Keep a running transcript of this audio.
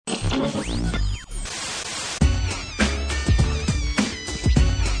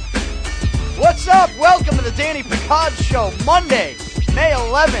What's up? Welcome to the Danny Picard Show, Monday, May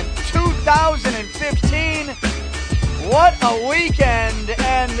 11th, 2015. What a weekend.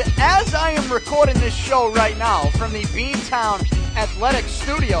 And as I am recording this show right now from the Beantown Athletic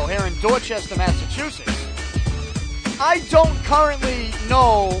Studio here in Dorchester, Massachusetts, I don't currently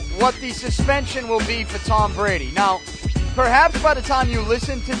know what the suspension will be for Tom Brady. Now, perhaps by the time you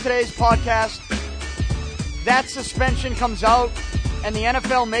listen to today's podcast, that suspension comes out and the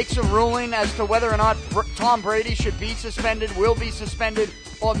NFL makes a ruling as to whether or not Tom Brady should be suspended, will be suspended,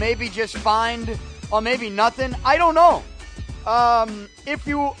 or maybe just fined, or maybe nothing. I don't know. If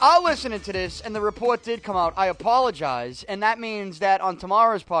you are listening to this and the report did come out, I apologize, and that means that on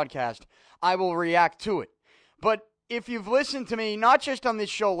tomorrow's podcast, I will react to it. But if you've listened to me, not just on this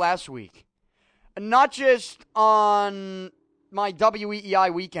show last week, not just on my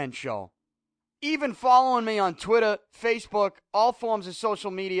WEEI weekend show, even following me on Twitter, Facebook, all forms of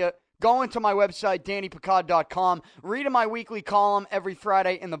social media, going to my website, DannyPicard.com, reading my weekly column every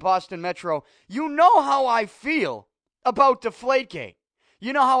Friday in the Boston Metro, you know how I feel about Deflategate.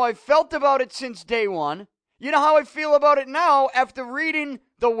 You know how I felt about it since day one. You know how I feel about it now after reading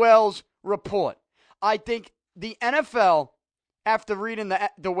the Wells report. I think the NFL, after reading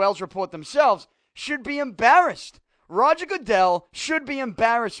the Wells report themselves, should be embarrassed. Roger Goodell should be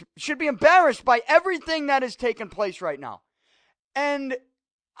embarrassed by everything that has taken place right now. And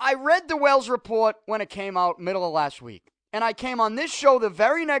I read the Wells report when it came out middle of last week. And I came on this show the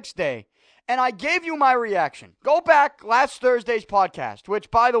very next day, and I gave you my reaction. Go back last Thursday's podcast,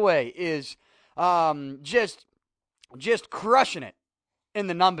 which, by the way, is just crushing it in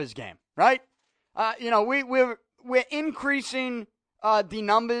the numbers game, right? We're increasing the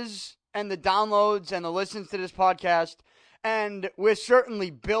numbers and the downloads and the listens to this podcast, and we're certainly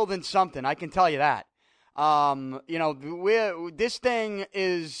building something, I can tell you that. This thing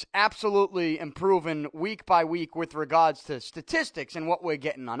is absolutely improving week by week with regards to statistics and what we're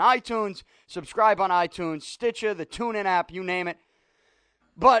getting on iTunes. Subscribe on iTunes, Stitcher, the TuneIn app, you name it.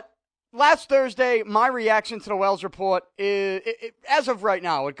 But last Thursday, my reaction to the Wells report is, as of right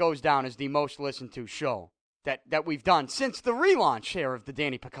now, it goes down as the most listened to show that we've done since the relaunch here of the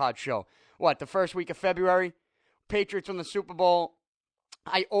Danny Picard Show. What, the first week of February? Patriots won the Super Bowl.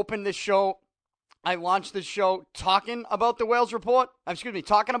 I opened this show. I launched this show talking about the Wells report.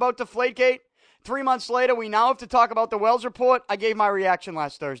 Talking about Deflategate. 3 months later, we now have to talk about the Wells report. I gave my reaction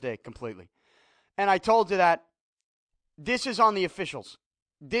last Thursday completely. And I told you that this is on the officials.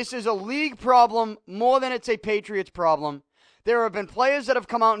 This is a league problem more than it's a Patriots problem. There have been players that have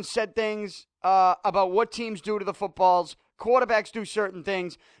come out and said things about what teams do to the footballs. Quarterbacks do certain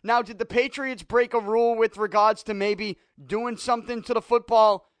things. Now, did the Patriots break a rule with regards to maybe doing something to the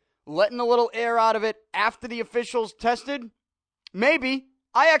football, letting a little air out of it after the officials tested? Maybe.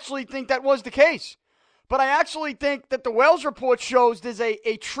 I actually think that was the case. But I actually think that the Wells report shows there's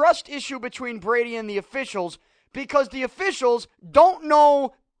a trust issue between Brady and the officials because the officials don't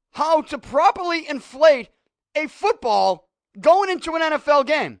know how to properly inflate a football going into an NFL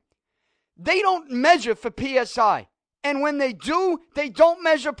game. They don't measure for PSI. And when they do, they don't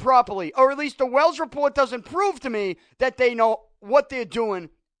measure properly. Or at least the Wells report doesn't prove to me that they know what they're doing.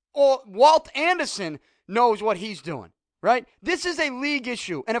 Or Walt Anderson knows what he's doing. Right? This is a league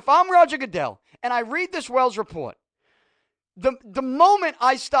issue. And if I'm Roger Goodell and I read this Wells report, the moment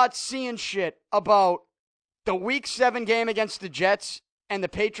I start seeing shit about the Week 7 game against the Jets and the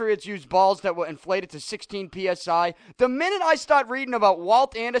Patriots used balls that were inflated to 16 PSI, the minute I start reading about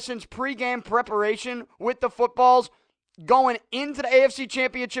Walt Anderson's pregame preparation with the footballs going into the AFC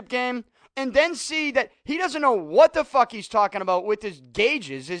Championship game, and then see that he doesn't know what the fuck he's talking about with his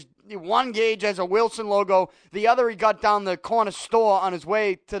gauges. His one gauge has a Wilson logo, the other he got down the corner store on his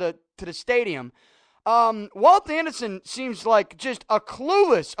way to the stadium. Walt Anderson seems like just a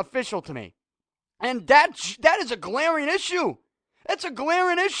clueless official to me. And that is a glaring issue. That's a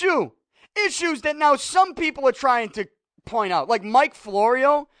glaring issue. Issues that now some people are trying to point out. Like Mike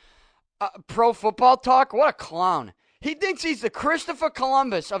Florio, Pro Football Talk, what a clown. He thinks he's the Christopher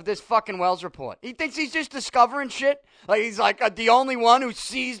Columbus of this fucking Wells report. He thinks he's just discovering shit. Like he's like the only one who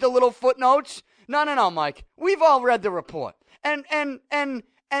sees the little footnotes. No, Mike. We've all read the report. And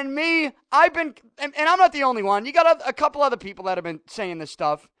me, I've been, and I'm not the only one. You got a couple other people that have been saying this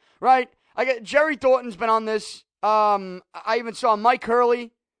stuff, right? I got Jerry Thornton's been on this. I even saw Mike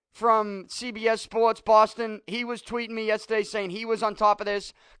Hurley from CBS Sports Boston. He was tweeting me yesterday saying he was on top of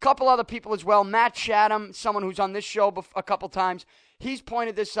this. A couple other people as well. Matt Chatham, someone who's on this show a couple times, he's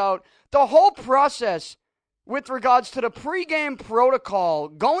pointed this out. The whole process with regards to the pregame protocol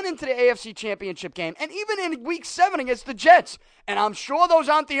going into the AFC Championship game and even in Week 7 against the Jets. And I'm sure those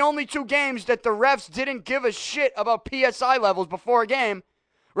aren't the only two games that the refs didn't give a shit about PSI levels before a game,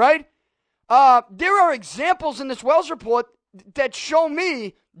 right? There are examples in this Wells report that show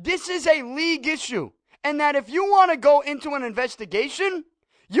me this is a league issue. And that if you want to go into an investigation,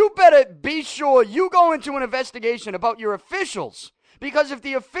 you better be sure you go into an investigation about your officials. Because if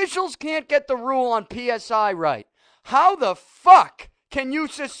the officials can't get the rule on PSI right, how the fuck can you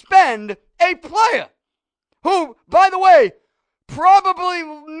suspend a player who, by the way, probably,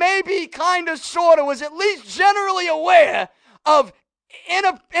 maybe, kind of, sort of, was at least generally aware of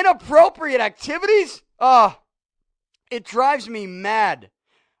inappropriate activities? It drives me mad.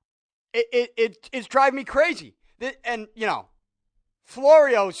 It's driving me crazy. And,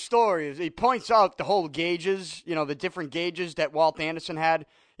 Florio's story is he points out the whole gauges, the different gauges that Walt Anderson had.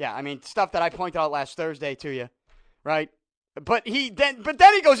 Yeah, I mean, stuff that I pointed out last Thursday to you, right? But then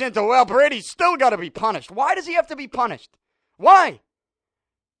he goes into, well, Brady's still got to be punished. Why does he have to be punished? Why?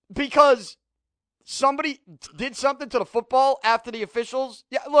 Because somebody did something to the football after the officials?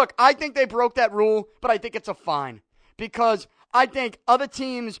 Yeah, look, I think they broke that rule, but I think it's a fine. Because I think other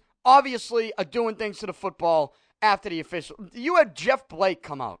teams obviously are doing things to the football after the official. You had Jeff Blake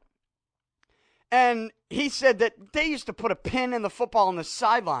come out, and he said that they used to put a pin in the football on the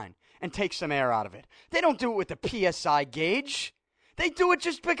sideline and take some air out of it. They don't do it with the PSI gauge. They do it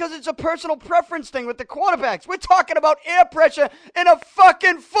just because it's a personal preference thing with the quarterbacks. We're talking about air pressure in a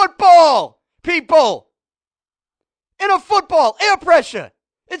fucking football, people. In a football, air pressure.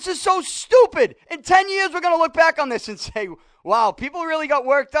 It's just so stupid. In 10 years, we're going to look back on this and say, wow, people really got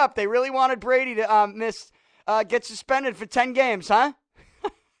worked up. They really wanted Brady to get suspended for 10 games, huh?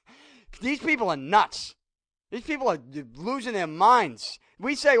 These people are nuts. These people are losing their minds.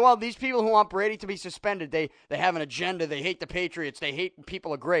 We say, well, these people who want Brady to be suspended, they have an agenda. They hate the Patriots. They hate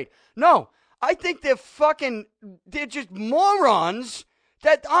people are great. No, I think they're just morons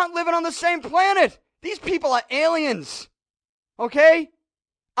that aren't living on the same planet. These people are aliens, okay?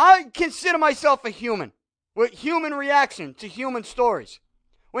 I consider myself a human with human reaction to human stories.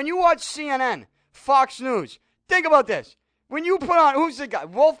 When you watch CNN, Fox News, think about this. When you put on, who's the guy?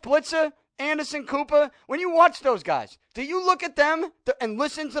 Wolf Blitzer, Anderson Cooper. When you watch those guys, do you look at them and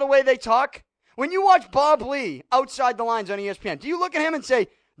listen to the way they talk? When you watch Bob Lee outside the lines on ESPN, do you look at him and say,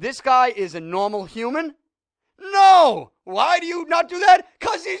 this guy is a normal human? No. Why do you not do that?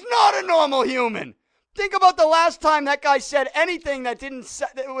 Because he's not a normal human. Think about the last time that guy said anything that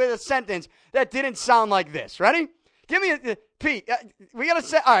with a sentence that didn't sound like this. Ready? Give me Pete. We gotta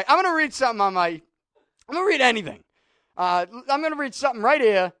say. All right. I'm gonna read something on I'm gonna read anything. I'm gonna read something right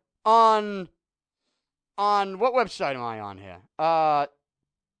here on what website am I on here?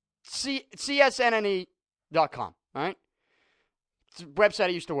 CSNNE.com. All right. It's a website I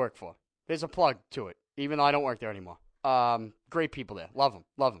used to work for. There's a plug to it, even though I don't work there anymore. Great people there. Love them.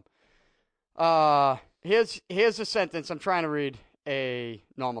 Here's a sentence. I'm trying to read a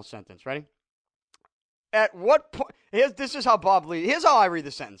normal sentence. Ready? At what point? This is how Bob Lee. Here's how I read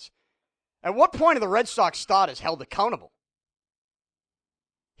the sentence. At what point are the Red Sox starters held accountable?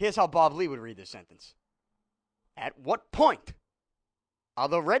 Here's how Bob Lee would read this sentence. At what point are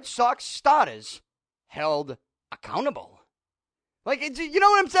the Red Sox starters held accountable? Like, you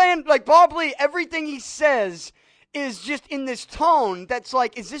know what I'm saying? Like, Bob Lee, everything he says is just in this tone that's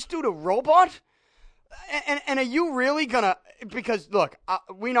like, is this dude a robot? And are you really gonna? Because look,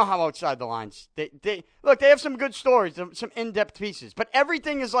 we know how outside the lines they have some good stories, some in-depth pieces, but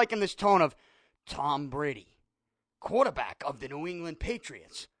everything is like in this tone of Tom Brady, quarterback of the New England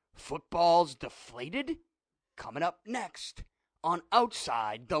Patriots. Football's deflated. Coming up next on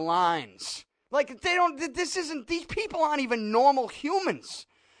Outside the Lines. Like these people aren't even normal humans.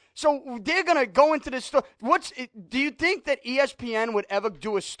 So they're going to go into this story. Do you think that ESPN would ever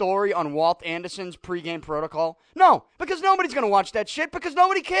do a story on Walt Anderson's pregame protocol? No, because nobody's going to watch that shit because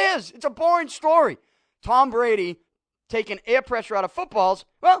nobody cares. It's a boring story. Tom Brady taking air pressure out of footballs,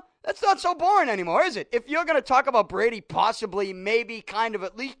 well, that's not so boring anymore, is it? If you're going to talk about Brady possibly, maybe, kind of,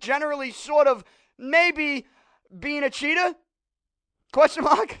 at least generally, sort of, maybe being a cheater? Question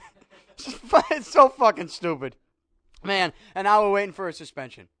mark? It's so fucking stupid. Man, and now we're waiting for a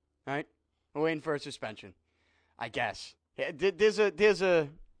suspension. Right? We're waiting for a suspension, I guess. There's a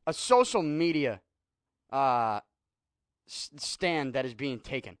social media stand that is being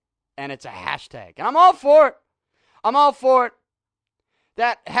taken, and it's a hashtag. And I'm all for it.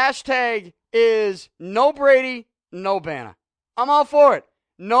 That hashtag is no Brady, no Banner. I'm all for it.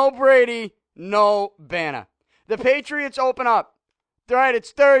 No Brady, no Banner. The Patriots open up. Right, it's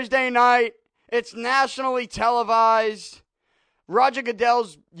Thursday night. It's nationally televised. Roger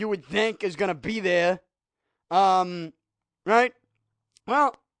Goodell's, you would think, is going to be there. Right?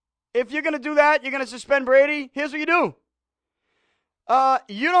 Well, if you're going to do that, you're going to suspend Brady, here's what you do.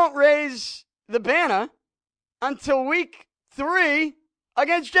 You don't raise the banner until week 3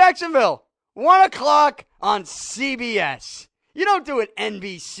 against Jacksonville. 1 o'clock on CBS. You don't do it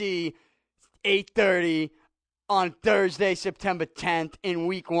NBC 8:30 on Thursday, September 10th in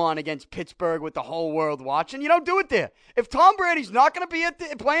week 1 against Pittsburgh with the whole world watching. You don't do it there. If Tom Brady's not going to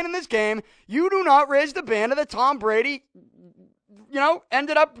be playing in this game, you do not raise the banner that Tom Brady,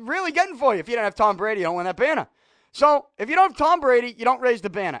 ended up really getting for you. If you don't have Tom Brady, you don't win that banner. So if you don't have Tom Brady, you don't raise the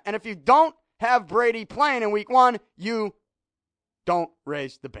banner. And if you don't have Brady playing in week 1, you don't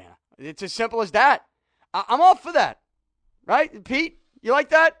raise the banner. It's as simple as that. I'm all for that. Right? Pete, you like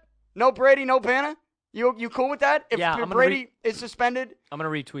that? No Brady, no banner? You cool with that? If Brady is suspended? I'm going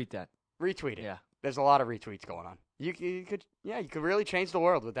to retweet that. Retweet it. Yeah. There's a lot of retweets going on. You could really change the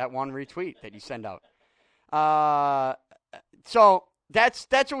world with that one retweet that you send out. So that's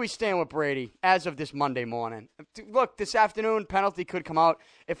where we stand with Brady as of this Monday morning. Look, this afternoon, penalty could come out.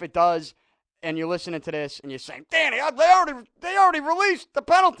 If it does, and you're listening to this and you're saying, Danny, they already released the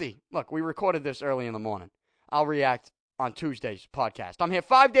penalty. Look, we recorded this early in the morning. I'll react on Tuesday's podcast. I'm here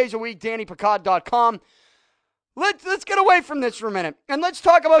 5 days a week, DannyPicard.com. Let's get away from this for a minute, and let's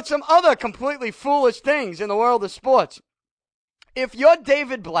talk about some other completely foolish things in the world of sports. If you're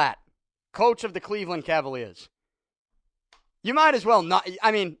David Blatt, coach of the Cleveland Cavaliers, you might as well not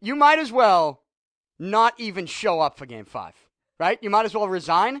even show up for Game 5, right? You might as well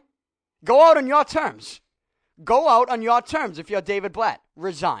resign. Go out on your terms. Go out on your terms if you're David Blatt.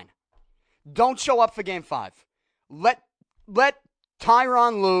 Resign. Don't show up for Game 5. Let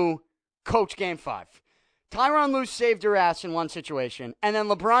Tyronn Lue coach Game 5. Tyronn Lue saved your ass in one situation, and then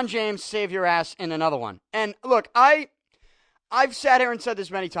LeBron James saved your ass in another one. And look, I've sat here and said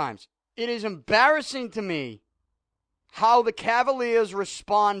this many times. It is embarrassing to me how the Cavaliers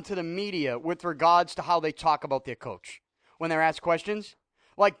respond to the media with regards to how they talk about their coach when they're asked questions.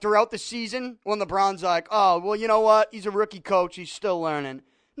 Like throughout the season, when LeBron's like, oh, well, you know what? He's a rookie coach. He's still learning.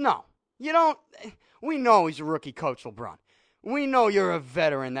 No, you don't. We know he's a rookie coach, LeBron. We know you're a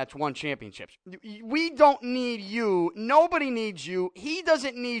veteran that's won championships. We don't need you. Nobody needs you. He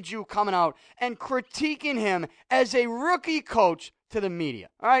doesn't need you coming out and critiquing him as a rookie coach to the media.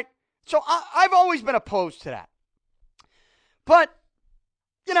 All right? So I've always been opposed to that. But,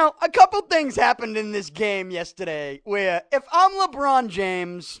 a couple things happened in this game yesterday where if I'm LeBron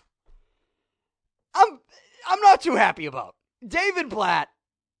James, I'm not too happy about. David Blatt,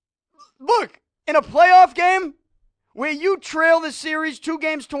 look, in a playoff game where you trail the series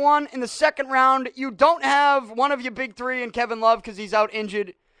 2-1 in the second round, you don't have one of your big three in Kevin Love because he's out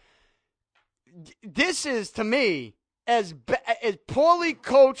injured. This is, to me, as poorly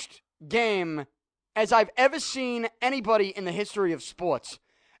coached game as I've ever seen anybody in the history of sports.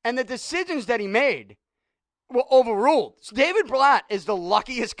 And the decisions that he made were overruled. So David Blatt is the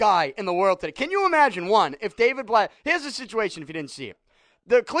luckiest guy in the world today. Can you imagine, if David Blatt... Here's the situation if you didn't see it.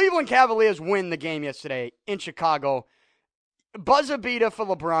 The Cleveland Cavaliers win the game yesterday in Chicago. Buzzer beater for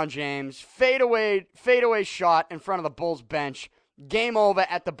LeBron James. Fadeaway shot in front of the Bulls bench. Game over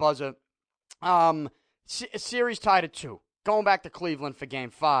at the buzzer. Series tied at 2. Going back to Cleveland for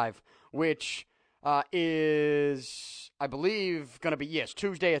Game 5, which is, I believe, going to be,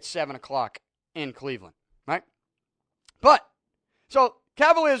 Tuesday at 7 o'clock in Cleveland, right? But, so,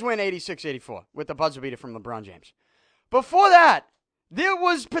 Cavaliers win 86-84 with the buzzer beater from LeBron James. Before that, there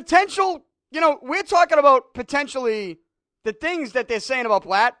was potential, we're talking about potentially the things that they're saying about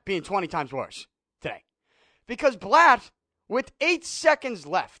Blatt being 20 times worse today. Because Blatt, with 8 seconds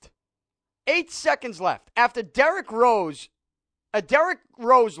left, after a Derrick Rose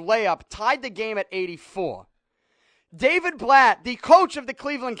layup tied the game at 84, David Blatt, the coach of the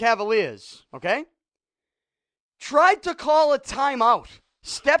Cleveland Cavaliers, tried to call a timeout.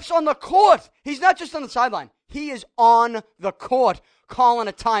 Steps on the court. He's not just on the sideline. He is on the court calling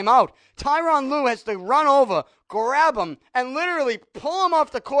a timeout. Tyronn Lue has to run over, grab him, and literally pull him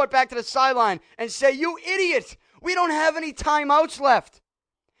off the court back to the sideline and say, you idiot, we don't have any timeouts left.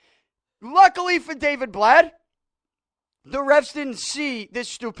 Luckily for David Blatt, the refs didn't see this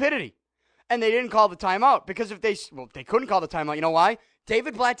stupidity, and they didn't call the timeout, because if they couldn't call the timeout. You know why?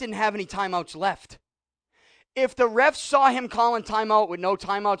 David Blatt didn't have any timeouts left. If the refs saw him calling timeout with no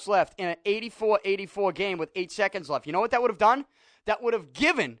timeouts left in an 84-84 game with 8 seconds left, you know what that would have done? That would have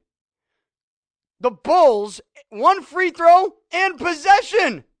given the Bulls one free throw and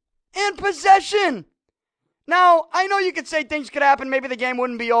possession. Now, I know you could say things could happen. Maybe the game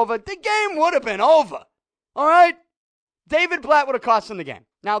wouldn't be over. The game would have been over. All right? David Blatt would have cost him the game.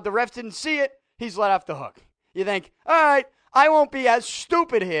 Now, the refs didn't see it. He's let off the hook. You think, all right, I won't be as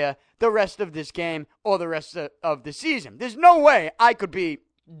stupid here the rest of this game or the rest of the season. There's no way I could be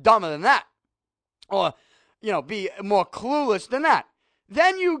dumber than that or, be more clueless than that.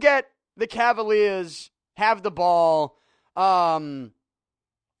 Then you get the Cavaliers have the ball.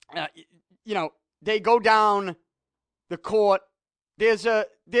 They go down the court. There's a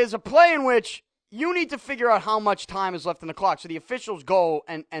play in which you need to figure out how much time is left in the clock. So the officials go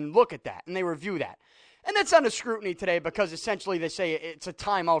and look at that, and they review that. And that's under scrutiny today because essentially they say it's a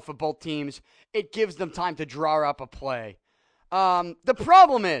timeout for both teams. It gives them time to draw up a play. The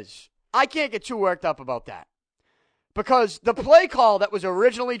problem is, I can't get too worked up about that. Because the play call that was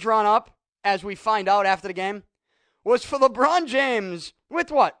originally drawn up, as we find out after the game, was for LeBron James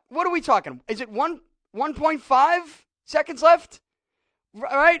with what? What are we talking? Is it 1.5 seconds left?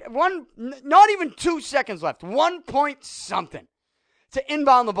 Right? Not even 2 seconds left. 1 point something to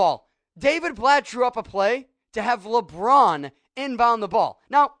inbound the ball. David Blatt drew up a play to have LeBron inbound the ball.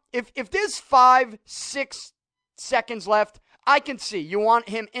 Now, if there's 5-6 seconds left, I can see you want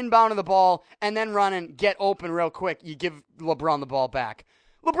him inbounding the ball and then run and get open real quick. You give LeBron the ball back.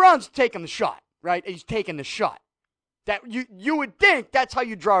 LeBron's taking the shot, right? He's taking the shot. That you would think that's how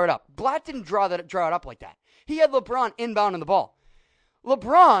you draw it up. Blatt didn't draw it up like that. He had LeBron inbounding the ball.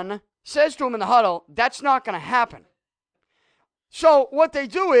 LeBron says to him in the huddle, that's not going to happen. So what they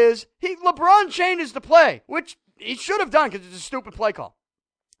do is, LeBron changes the play, which he should have done because it's a stupid play call.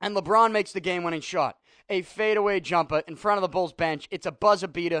 And LeBron makes the game-winning shot. A fadeaway jumper in front of the Bulls bench. It's a buzzer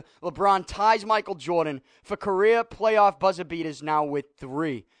beater. LeBron ties Michael Jordan for career playoff buzzer beaters now with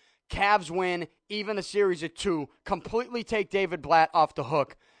 3. Cavs win, even the series at 2, completely take David Blatt off the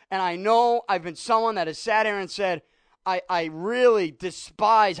hook. And I know I've been someone that has sat here and said, I really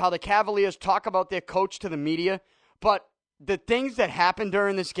despise how the Cavaliers talk about their coach to the media, but the things that happened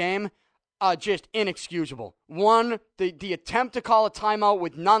during this game are just inexcusable. One, the attempt to call a timeout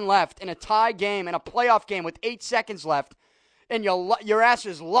with none left in a tie game, in a playoff game with 8 seconds left, and your ass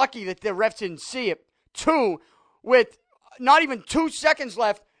is lucky that the refs didn't see it. 2, with not even 2 seconds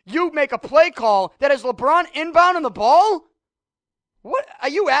left, you make a play call that has LeBron inbounding the ball? What? Are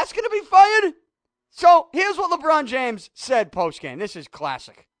you asking to be fired? So, here's what LeBron James said post-game. This is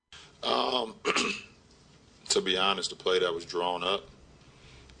classic. To be honest, the play that was drawn up,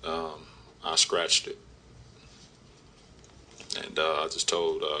 I scratched it. And I just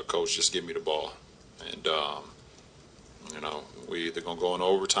told Coach, just give me the ball. And, we either going to go in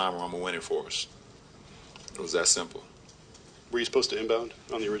overtime or I'm going to win it for us. It was that simple. Were you supposed to inbound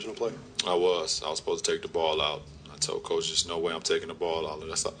on the original play? I was supposed to take the ball out. I told Coach, there's no way I'm taking the ball out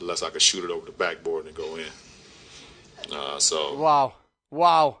unless I could shoot it over the backboard and go in.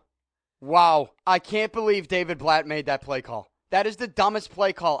 Wow. I can't believe David Blatt made that play call. That is the dumbest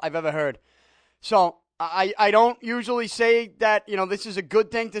play call I've ever heard. So I don't usually say that, this is a good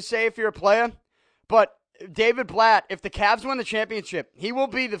thing to say if you're a player. But David Blatt, if the Cavs win the championship, he will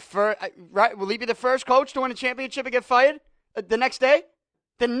be the first, right? Will he be the first coach to win a championship and get fired the next day?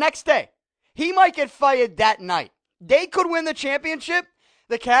 The next day. He might get fired that night. They could win the championship,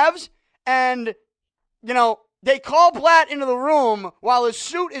 the Cavs, and, they call Blatt into the room while his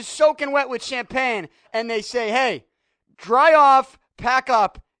suit is soaking wet with champagne, and they say, hey, dry off, pack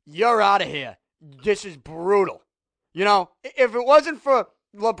up, you're out of here. This is brutal. If it wasn't for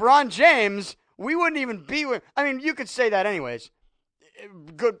LeBron James, we wouldn't even be with, you could say that anyways.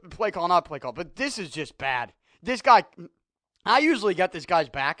 Good play call, not play call, but this is just bad. This guy, I usually get this guy's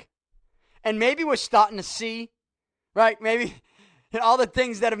back, and maybe we're starting to see, right, maybe all the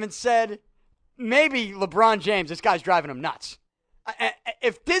things that have been said, maybe LeBron James, this guy's driving him nuts.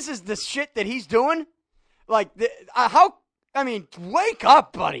 If this is the shit that he's doing, wake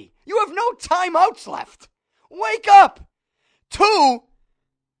up, buddy. You have no timeouts left. Wake up. 2,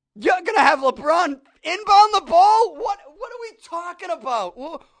 you're going to have LeBron inbound the ball? What are we talking about?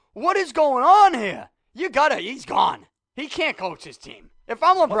 What is going on here? He's gone. He can't coach his team. If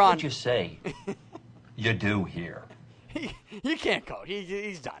I'm LeBron. What would you say you do here? He can't coach.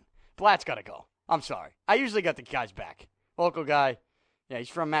 He's done. Blatt's got to go. I'm sorry. I usually got the guy's back. Local guy. Yeah, he's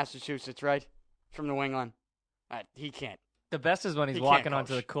from Massachusetts, right? From New England. He can't. The best is when he's walking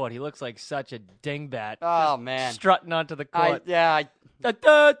onto the court. He looks like such a dingbat. Oh, man. Strutting onto the court. Timeout.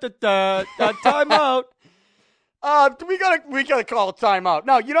 We gotta call a timeout.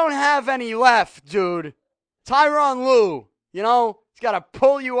 No, you don't have any left, dude. Tyronn Lue, he's got to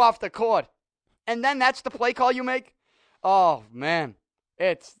pull you off the court. And then that's the play call you make? Oh, man.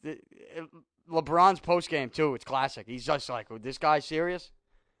 LeBron's postgame, too. It's classic. He's just like, oh, this guy's serious?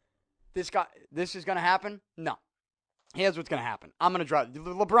 This is going to happen? No. Here's what's going to happen. I'm going to drive.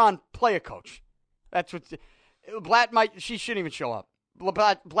 LeBron, play a coach. That's what. Blatt she shouldn't even show up.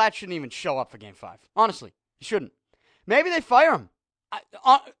 Blatt shouldn't even show up for Game 5. Honestly, he shouldn't. Maybe they fire him.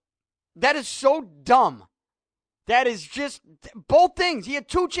 That is so dumb. That is just both things. He had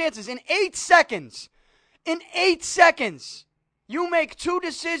 2 chances in 8 seconds. In 8 seconds. You make 2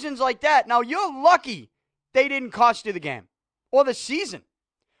 decisions like that. Now, you're lucky they didn't cost you the game or the season.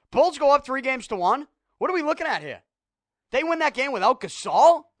 Bulls go up 3-1. What are we looking at here? They win that game without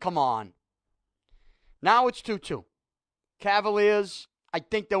Gasol? Come on. Now it's 2-2. Cavaliers, I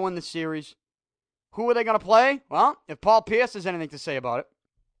think they'll win the series. Who are they going to play? Well, if Paul Pierce has anything to say about it,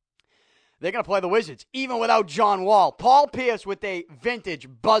 they're going to play the Wizards, even without John Wall. Paul Pierce with a vintage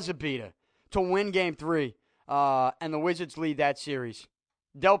buzzer beater to win Game 3, and the Wizards lead that series.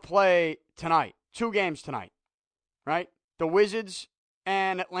 They'll play tonight, 2 games tonight, right? The Wizards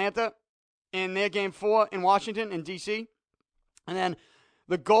and Atlanta in their Game 4 in Washington and D.C., and then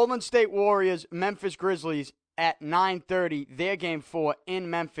the Golden State Warriors, Memphis Grizzlies at 9:30, their Game 4 in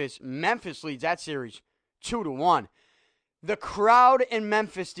Memphis. Memphis leads that series 2-1. The crowd in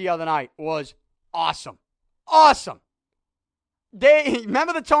Memphis the other night was awesome. Awesome.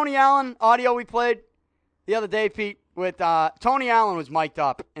 Remember the Tony Allen audio we played the other day, Pete? With Tony Allen was mic'd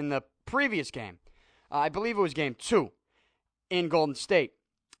up in the previous game. I believe it was Game 2 in Golden State.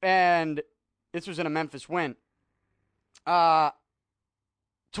 And this was in a Memphis win.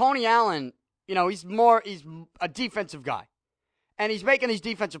 Tony Allen, he's a defensive guy. And he's making these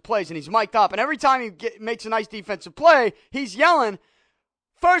defensive plays, and he's mic'd up. And every time he makes a nice defensive play, he's yelling,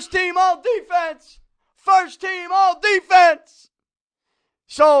 "First team all defense! First team all defense!"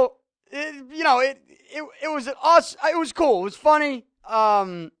 So, it was us. It was cool. It was funny.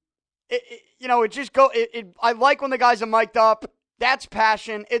 I like when the guys are mic'd up. That's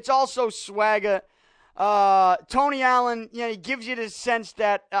passion. It's also swagger. Tony Allen, he gives you this sense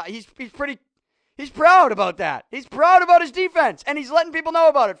that he's proud about that. He's proud about his defense, and he's letting people know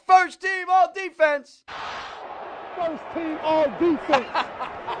about it. First team all defense. First team all defense.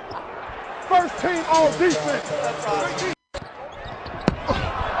 First team all defense. That's right.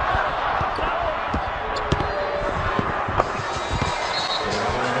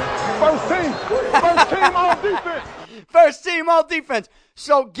 First team all defense. First team all defense.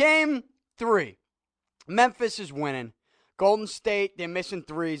 So Game 3. Memphis is winning. Golden State, they're missing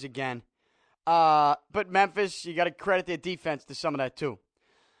threes again. But Memphis, you got to credit their defense to some of that too.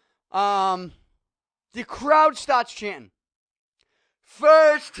 The crowd starts chanting,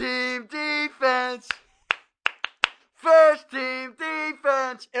 "First team defense. First team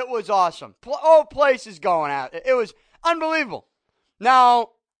defense." It was awesome. Whole place is going out. It was unbelievable.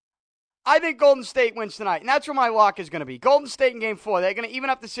 Now, I think Golden State wins tonight, and that's where my lock is going to be. Golden State in Game 4. They're going to even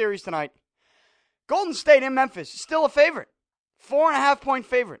up the series tonight. Golden State in Memphis, still a favorite. 4.5-point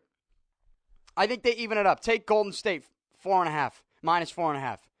favorite. I think they even it up. Take Golden State, 4.5, minus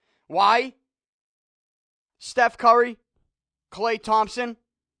 4.5. Why? Steph Curry, Klay Thompson.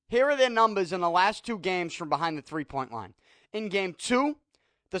 Here are their numbers in the last 2 games from behind the 3-point line. In Game 2,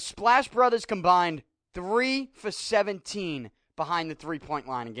 the Splash Brothers combined 3 for 17 behind the 3-point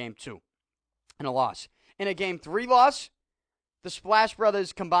line in Game 2. And a loss. In a Game 3 loss, the Splash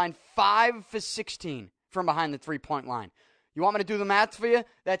Brothers combined 5 for 16 from behind the 3-point line. You want me to do the math for you?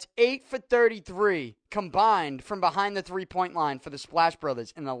 That's 8 for 33 combined from behind the 3-point line for the Splash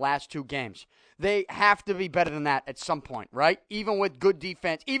Brothers in the last 2 games. They have to be better than that at some point, right? Even with good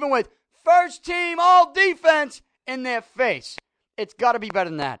defense, even with first team all defense in their face. It's got to be better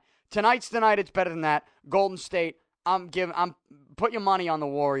than that. Tonight's the night it's better than that. Golden State, put your money on the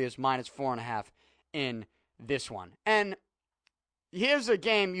Warriors minus 4.5 in this one. And here's a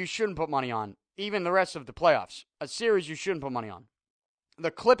game you shouldn't put money on, even the rest of the playoffs. A series you shouldn't put money on.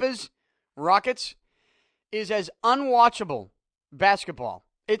 The Clippers-Rockets is as unwatchable basketball.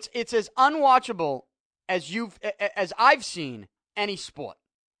 It's as unwatchable as I've seen any sport.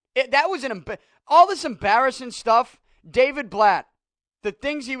 That was all this embarrassing stuff. David Blatt, the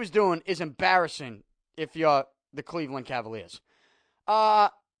things he was doing is embarrassing if you're the Cleveland Cavaliers.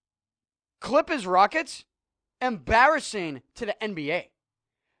 Clippers-Rockets, embarrassing to the NBA.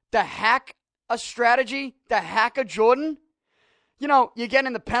 The hack a strategy, the hack a Jordan. You get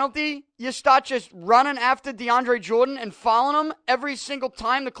in the penalty, you start just running after DeAndre Jordan and following him every single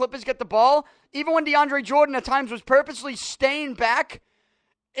time the Clippers get the ball. Even when DeAndre Jordan at times was purposely staying back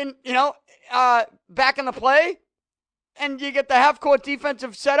back in the play. And you get the half-court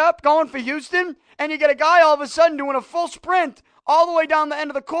defensive setup going for Houston, and you get a guy all of a sudden doing a full sprint all the way down the end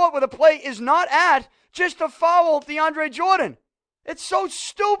of the court where the play is not at just to foul DeAndre Jordan. It's so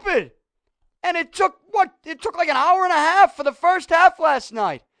stupid. And it took like an hour and a half for the first half last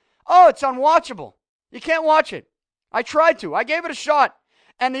night. Oh, it's unwatchable. You can't watch it. I tried to. I gave it a shot.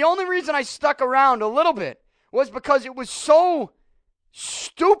 And the only reason I stuck around a little bit was because it was so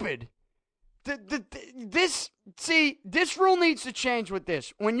stupid. This rule needs to change with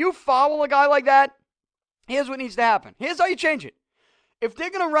this. When you foul a guy like that, here's what needs to happen. Here's how you change it. If they're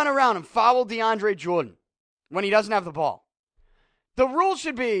going to run around and foul DeAndre Jordan when he doesn't have the ball, the rule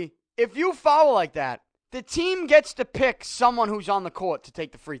should be, if you foul like that, the team gets to pick someone who's on the court to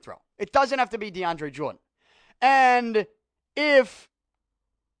take the free throw. It doesn't have to be DeAndre Jordan. And if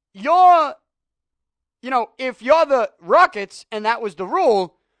you're the Rockets and that was the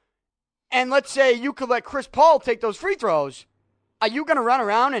rule, and let's say you could let Chris Paul take those free throws, are you going to run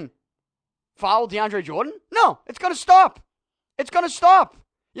around and foul DeAndre Jordan? No, it's going to stop. It's going to stop.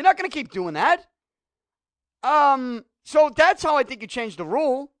 You're not going to keep doing that. So that's how I think you change the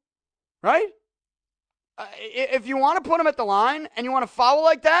rule, right? If you want to put him at the line and you want to foul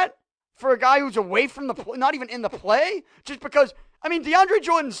like that for a guy who's away from the play, not even in the play, just because, DeAndre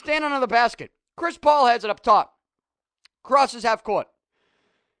Jordan's standing under the basket. Chris Paul has it up top. Crosses half court.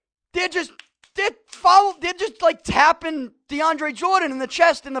 They're just like tapping DeAndre Jordan in the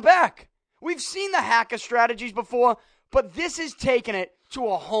chest in the back. We've seen the hacker strategies before, but this is taking it to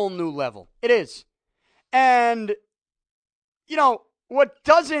a whole new level. It is. And, what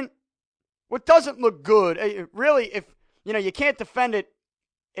doesn't look good, really, if, you can't defend it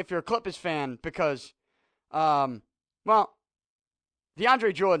if you're a Clippers fan because, DeAndre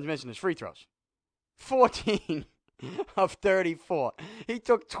Jordan's missing his free throws. 14 of 34. He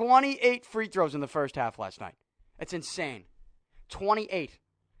took 28 free throws in the first half last night. That's insane. 28.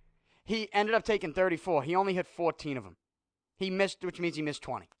 He ended up taking 34. He only hit 14 of them. He missed, which means he missed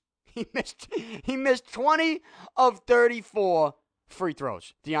 20. He missed 20 of 34 free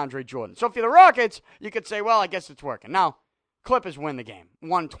throws, DeAndre Jordan. So if you're the Rockets, you could say, well, I guess it's working. Now, Clippers win the game,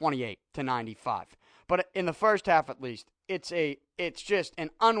 128-95. But in the first half, at least, it's just an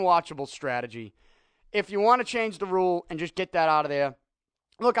unwatchable strategy. If you want to change the rule and just get that out of there,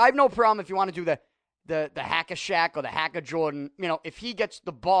 look, I have no problem if you want to do the hack-a-Shaq or the hack-a-Jordan. If he gets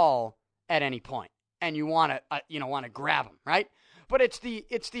the ball at any point and you want to grab him, right? But it's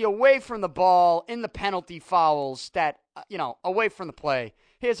the away from the ball in the penalty fouls that away from the play.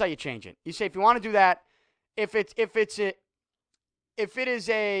 Here's how you change it. You say if you want to do that, if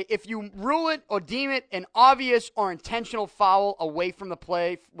you rule it or deem it an obvious or intentional foul away from the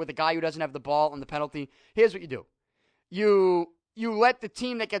play with a guy who doesn't have the ball and the penalty, here's what you do. You let the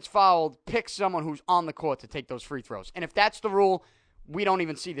team that gets fouled pick someone who's on the court to take those free throws. And if that's the rule, we don't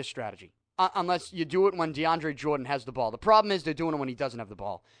even see this strategy. Unless you do it when DeAndre Jordan has the ball. The problem is they're doing it when he doesn't have the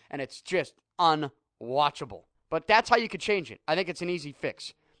ball. And it's just unwatchable. But that's how you could change it. I think it's an easy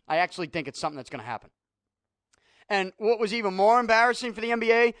fix. I actually think it's something that's going to happen. And what was even more embarrassing for the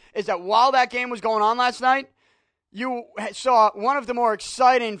NBA is that while that game was going on last night, you saw one of the more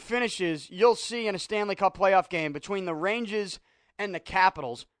exciting finishes you'll see in a Stanley Cup playoff game between the Rangers and the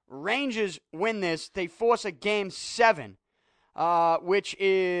Capitals. Rangers win this. They force a Game 7. Which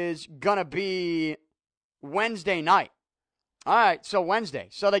is going to be Wednesday night. All right, so Wednesday.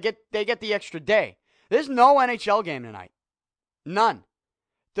 So they get the extra day. There's no NHL game tonight. None.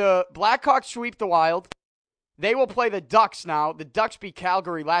 The Blackhawks sweep the Wild. They will play the Ducks now. The Ducks beat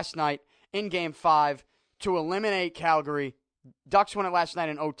Calgary last night in Game 5 to eliminate Calgary. Ducks won it last night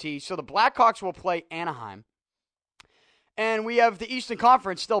in OT. So the Blackhawks will play Anaheim. And we have the Eastern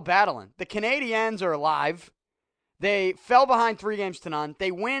Conference still battling. The Canadiens are alive. They fell behind 3-0.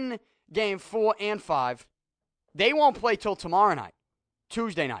 They win Game 4 and 5. They won't play till tomorrow night,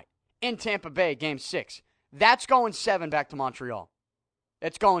 Tuesday night, in Tampa Bay, Game 6. That's going 7 back to Montreal.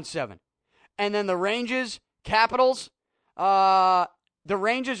 It's going 7. And then the Rangers, Capitals. The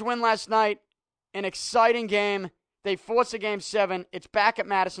Rangers win last night. An exciting game. They force a Game 7. It's back at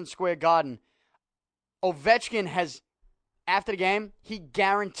Madison Square Garden. Ovechkin has, after the game, he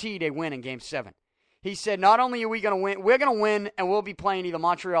guaranteed a win in Game 7. He said, not only are we going to win, we're going to win, and we'll be playing either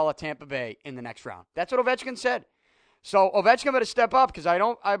Montreal or Tampa Bay in the next round. That's what Ovechkin said. So Ovechkin better step up because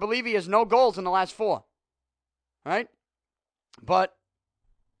I believe he has no goals in the last 4. Right? But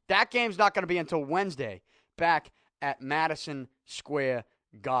that game's not going to be until Wednesday back at Madison Square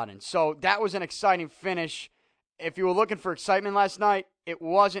Garden. So that was an exciting finish. If you were looking for excitement last night, it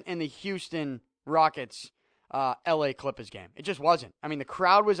wasn't in the Houston Rockets LA Clippers game. It just wasn't. The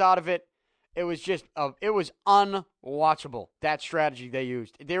crowd was out of it. It was just, it was unwatchable, that strategy they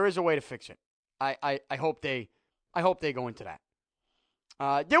used. There is a way to fix it. I hope they go into that.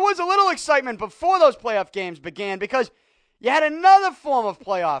 There was a little excitement before those playoff games began because you had another form of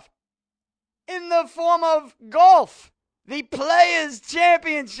playoff in the form of golf. The Players'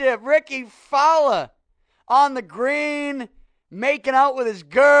 Championship. Ricky Fowler on the green, making out with his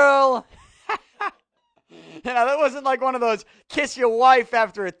girl. That wasn't like one of those kiss your wife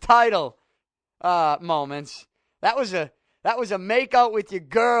after a title moments. That was a make out with your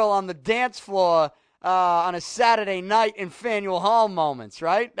girl on the dance floor on a Saturday night in Faneuil Hall moments,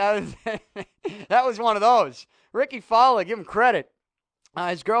 right? That was one of those. Ricky Fowler, give him credit.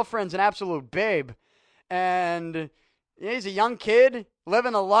 His girlfriend's an absolute babe. And he's a young kid,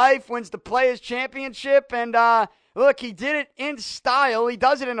 living a life, wins the Players' Championship. And look, he did it in style. He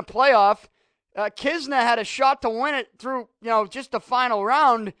does it in a playoff. Kisner had a shot to win it through, just the final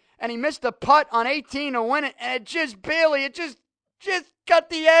round. And he missed a putt on 18 to win it. And it just got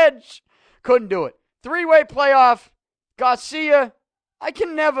the edge. Couldn't do it. 3-way playoff. Garcia, I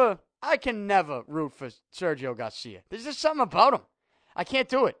can never root for Sergio Garcia. There's just something about him. I can't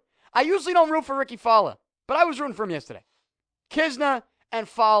do it. I usually don't root for Ricky Fowler, but I was rooting for him yesterday. Kisner and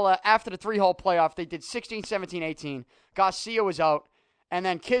Fowler, after the 3-hole playoff, they did 16, 17, 18. Garcia was out, and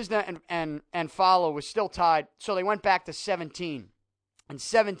then Kisner and Fowler was still tied, so they went back to 17. And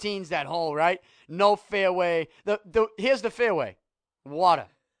 17's that hole, right? No fairway. Here's the fairway. Water.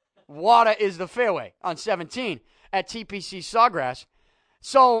 Water is the fairway on 17 at TPC Sawgrass.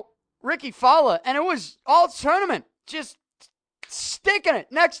 So Ricky Fowler, and it was all tournament, just sticking it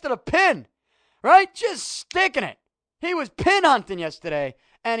next to the pin, right? Just sticking it. He was pin hunting yesterday,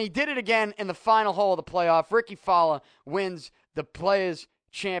 and he did it again in the final hole of the playoff. Ricky Fowler wins the Players'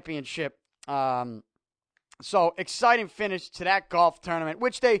 Championship. So exciting finish to that golf tournament,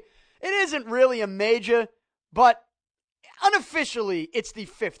 which it isn't really a major, but unofficially, it's the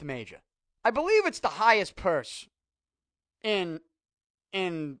 5th major. I believe it's the highest purse in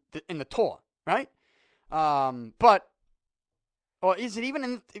the tour, right? Or is it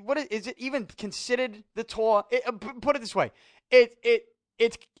even is it even considered the tour? Put it this way,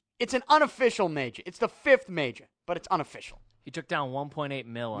 it's an unofficial major. It's the 5th major, but it's unofficial. He took down $1.8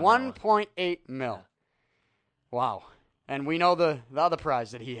 million. 1.8 mil. Wow, and we know the other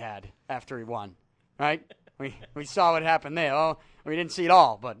prize that he had after he won, right? We saw what happened there. Oh, we didn't see it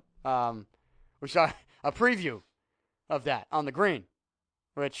all, but we saw a preview of that on the green,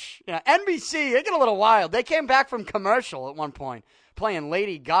 which NBC, they get a little wild. They came back from commercial at one point playing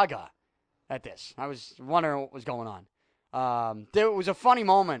Lady Gaga at this. I was wondering what was going on. There was a funny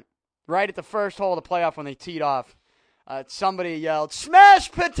moment right at the first hole of the playoff when they teed off. Somebody yelled,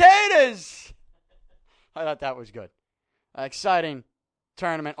 "Smash potatoes!" I thought that was good. Exciting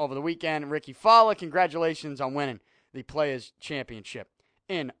tournament over the weekend. Ricky Fowler, congratulations on winning the Players' Championship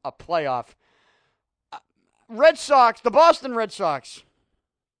in a playoff. Red Sox, the Boston Red Sox,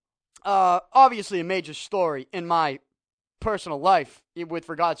 obviously a major story in my personal life with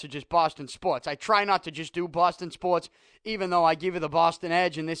regards to just Boston sports. I try not to just do Boston sports, even though I give you the Boston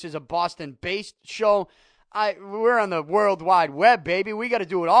edge, and this is a Boston-based show. We're on the World Wide Web, baby. We got to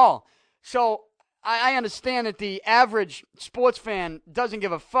do it all. So I understand that the average sports fan doesn't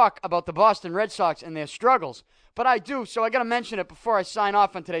give a fuck about the Boston Red Sox and their struggles, but I do, so I got to mention it before I sign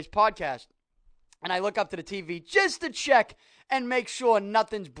off on today's podcast. And I look up to the TV just to check and make sure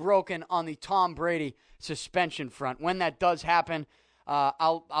nothing's broken on the Tom Brady suspension front. When that does happen,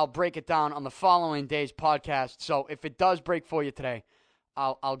 I'll break it down on the following day's podcast. So if it does break for you today,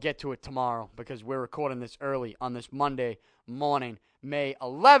 I'll get to it tomorrow because we're recording this early on this Monday morning, May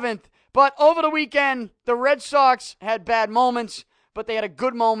 11th. But over the weekend, the Red Sox had bad moments, but they had a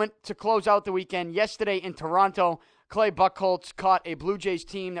good moment to close out the weekend. Yesterday in Toronto, Clay Buchholz caught a Blue Jays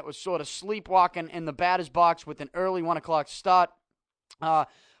team that was sort of sleepwalking in the batter's box with an early 1 o'clock start.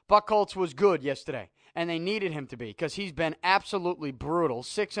 Buchholz was good yesterday, and they needed him to be because he's been absolutely brutal.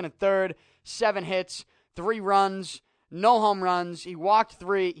 6 1/3, 7 hits, 3 runs, no home runs. He walked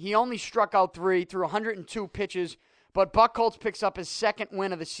 3. He only struck out 3 through 102 pitches. But Buchholz picks up his 2nd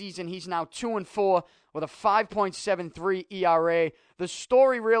win of the season. He's now 2-4 with a 5.73 ERA. The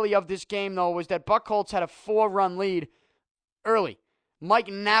story really of this game, though, was that Buchholz had a 4-run lead early. Mike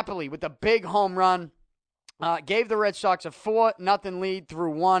Napoli with a big home run gave the Red Sox a 4-0 lead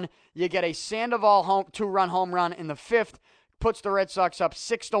through 1. You get a Sandoval 2-run home run in the 5th, puts the Red Sox up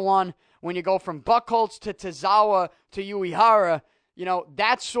 6-1. When you go from Buchholz to Tazawa to Uehara,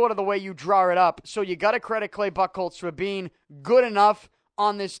 that's sort of the way you draw it up. So you got to credit Clay Buchholz for being good enough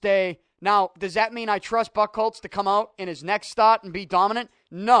on this day. Now, does that mean I trust Buchholz to come out in his next start and be dominant?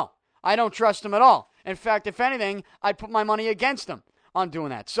 No, I don't trust him at all. In fact, if anything, I'd put my money against him on doing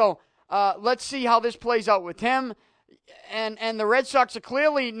that. So let's see how this plays out with him. And the Red Sox are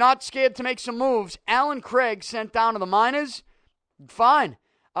clearly not scared to make some moves. Alan Craig sent down to the minors. Fine.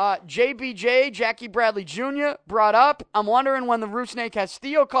 JBJ, Jackie Bradley Jr., brought up. I'm wondering when the Rusney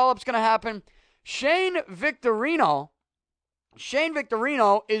Castillo call-up's going to happen. Shane Victorino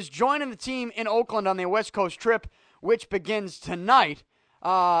is joining the team in Oakland on their West Coast trip, which begins tonight.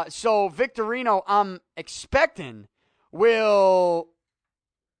 So Victorino, I'm expecting, will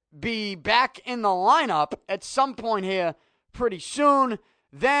be back in the lineup at some point here pretty soon.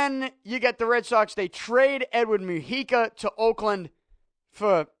 Then you get the Red Sox. They trade Edward Mujica to Oakland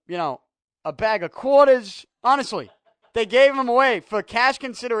for, a bag of quarters. Honestly, they gave him away for cash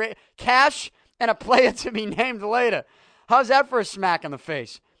and a player to be named later. How's that for a smack in the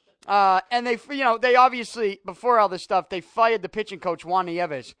face? And they obviously, before all this stuff, they fired the pitching coach, Juan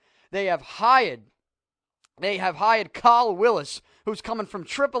Nieves. They have hired Carl Willis, who's coming from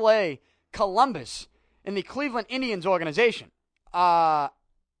AAA Columbus in the Cleveland Indians organization. He's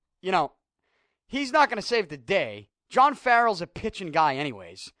not going to save the day. John Farrell's a pitching guy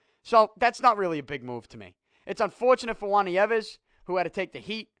anyways. So that's not really a big move to me. It's unfortunate for Juan Nieves, who had to take the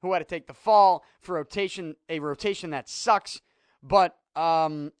heat, who had to take the fall for a rotation that sucks. But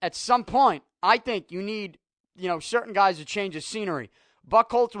at some point, I think you need, certain guys to change the scenery.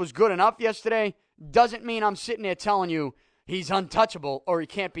 Buchholz was good enough yesterday. Doesn't mean I'm sitting there telling you he's untouchable or he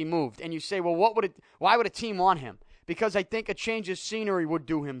can't be moved. And you say, well, why would a team want him? Because I think a change of scenery would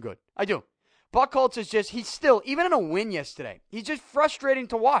do him good. I do. Buchholz is he's still, even in a win yesterday, he's just frustrating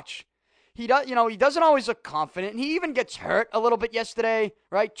to watch. He doesn't always look confident. He even gets hurt a little bit yesterday,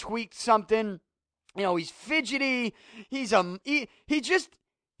 right? Tweaked something. He's fidgety. He just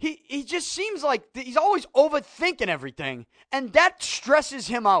seems like he's always overthinking everything, and that stresses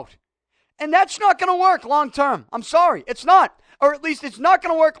him out. And that's not going to work long term. I'm sorry, it's not. Or at least it's not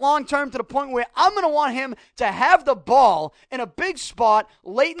going to work long term to the point where I'm going to want him to have the ball in a big spot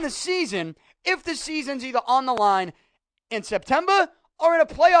late in the season if the season's either on the line in September or in a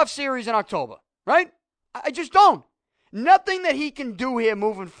playoff series in October, right? I just don't. Nothing that he can do here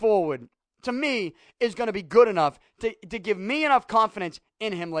moving forward, to me, is going to be good enough to give me enough confidence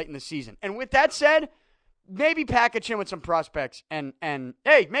in him late in the season. And with that said, maybe package him with some prospects and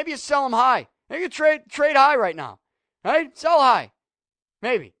hey, maybe you sell him high. Maybe you trade high right now, right? Sell high.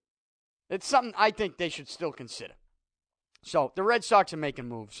 Maybe. It's something I think they should still consider. So the Red Sox are making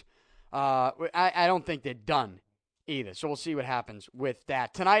moves. I don't think they're done either. So we'll see what happens with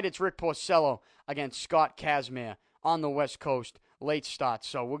that. Tonight it's Rick Porcello against Scott Kazmir on the West Coast, late start.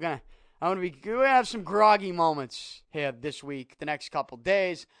 So we're gonna have some groggy moments here this week, the next couple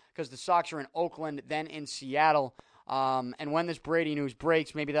days, because the Sox are in Oakland, then in Seattle. And when this Brady news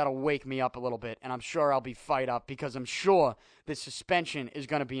breaks, maybe that'll wake me up a little bit, and I'm sure I'll be fired up because I'm sure the suspension is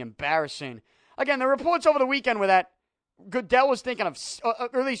going to be embarrassing. Again, the reports over the weekend were that Goodell was thinking of,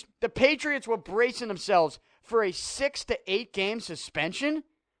 or at least the Patriots were bracing themselves for a 6 to 8 game suspension.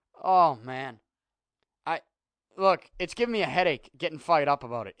 Oh, man. Look, it's giving me a headache getting fired up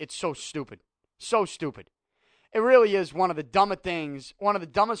about it. It's so stupid. So stupid. It really is one of the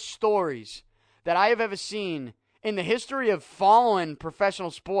dumbest stories that I have ever seen in the history of following professional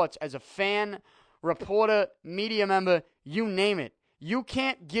sports as a fan, reporter, media member, you name it. You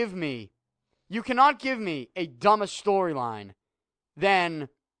cannot give me a dumber storyline than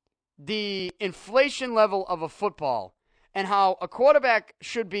the inflation level of a football and how a quarterback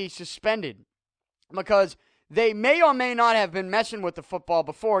should be suspended because they may or may not have been messing with the football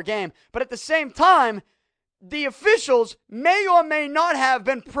before a game, but at the same time, the officials may or may not have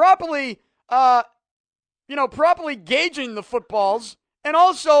been properly gauging the footballs, and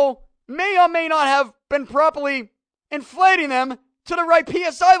also may or may not have been properly inflating them to the right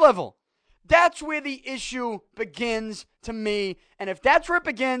PSI level. That's where the issue begins to me, and if that's where it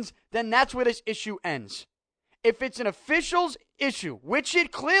begins, then that's where this issue ends. If it's an official's issue, which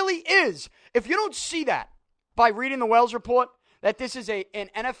it clearly is, if you don't see that by reading the Wells report, that this is an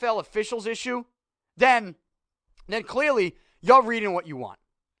NFL official's issue, then clearly you're reading what you want.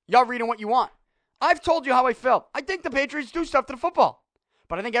 I've told you how I felt. I think the Patriots do stuff to the football,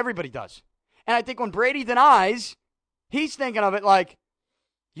 but I think everybody does. And I think when Brady denies, he's thinking of it like,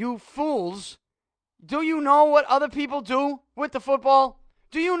 you fools, do you know what other people do with the football?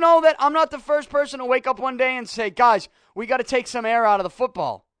 Do you know that I'm not the first person to wake up one day and say, guys, we got to take some air out of the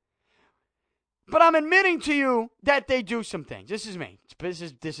football? But I'm admitting to you that they do some things. This is me.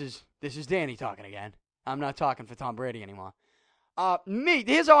 This is Danny talking again. I'm not talking for Tom Brady anymore.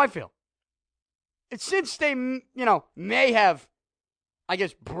 Here's how I feel. Since they, may have, I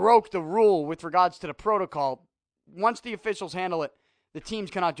guess, broke the rule with regards to the protocol, once the officials handle it, the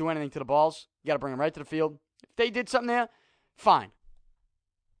teams cannot do anything to the balls. You got to bring them right to the field. If they did something there, fine.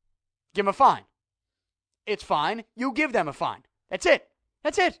 Give them a fine. It's fine. You give them a fine. That's it.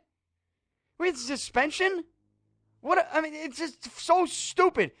 That's it. Wait, suspension? It's just so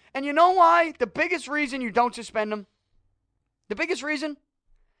stupid. And you know why? The biggest reason you don't suspend them, the biggest reason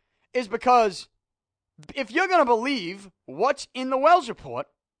is because if you're going to believe what's in the Wells report,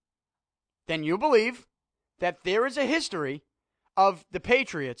 then you believe that there is a history of the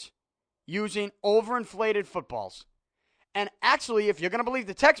Patriots using overinflated footballs. And actually, if you're going to believe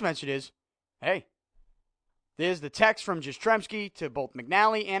the text messages, hey, there's the text from Jastrzemski to both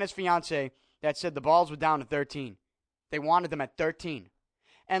McNally and his fiance that said the balls were down to 13. They wanted them at 13.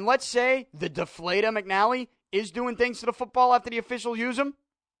 And let's say the deflator McNally is doing things to the football after the officials use them,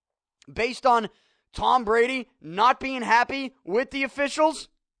 based on Tom Brady not being happy with the officials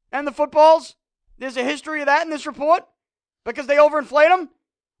and the footballs. There's a history of that in this report because they overinflate them.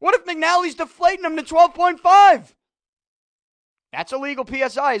 What if McNally's deflating them to 12.5? That's a legal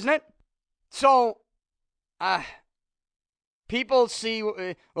PSI, isn't it? So, people see,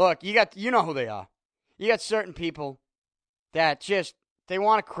 look, you know who they are. You got certain people that just, they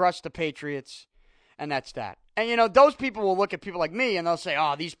want to crush the Patriots, and that's that. And, those people will look at people like me, and they'll say,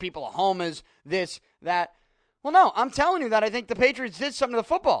 oh, these people are homers, this, that. Well, no, I'm telling you that I think the Patriots did something to the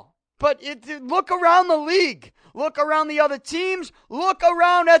football. But look around the league. Look around the other teams. Look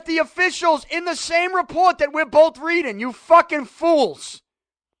around at the officials in the same report that we're both reading, you fucking fools.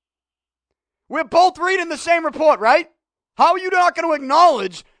 We're both reading the same report, right? How are you not going to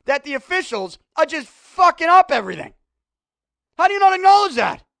acknowledge that the officials are just fucking up everything? How do you not acknowledge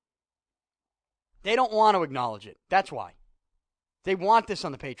that? They don't want to acknowledge it. That's why. They want this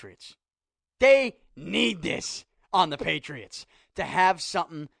on the Patriots. They need this on the Patriots to have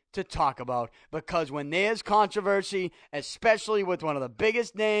something to talk about, because when there's controversy, especially with one of the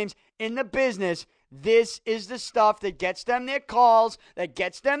biggest names in the business, this is the stuff that gets them their calls, that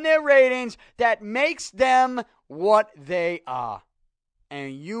gets them their ratings, that makes them what they are.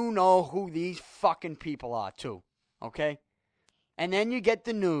 And you know who these fucking people are too, okay? And then you get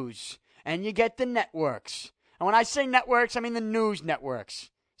the news, and you get the networks. And when I say networks, I mean the news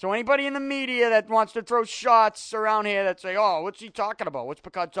networks. So anybody in the media that wants to throw shots around here that say, oh, what's he talking about? What's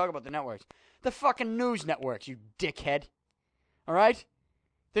Picard talking about? The networks. The fucking news networks, you dickhead. All right?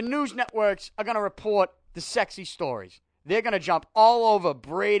 The news networks are going to report the sexy stories. They're going to jump all over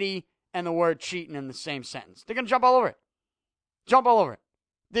Brady and the word cheating in the same sentence. They're going to jump all over it. Jump all over it.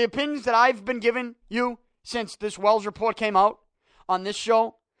 The opinions that I've been giving you since this Wells report came out on this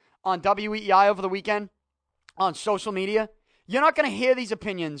show, on WEEI over the weekend, on social media, you're not going to hear these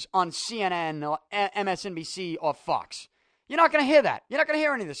opinions on CNN or MSNBC or Fox. You're not going to hear that. You're not going to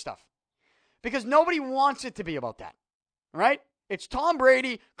hear any of this stuff. Because nobody wants it to be about that. Right? It's Tom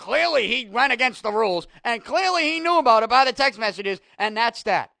Brady. Clearly he went against the rules. And clearly he knew about it by the text messages. And that's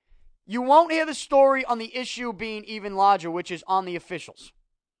that. You won't hear the story on the issue being even larger, which is on the officials.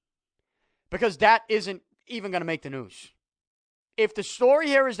 Because that isn't even going to make the news. If the story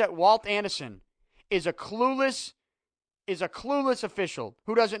here is that Walt Anderson is a clueless official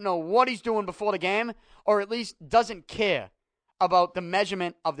who doesn't know what he's doing before the game, or at least doesn't care about the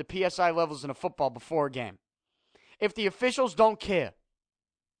measurement of the PSI levels in a football before a game. If the officials don't care,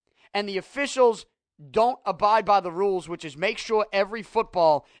 and the officials don't abide by the rules, which is make sure every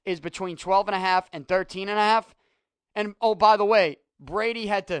football is between 12.5 and 13.5, and oh, by the way, Brady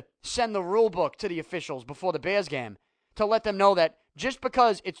had to send the rule book to the officials before the Bears game to let them know that just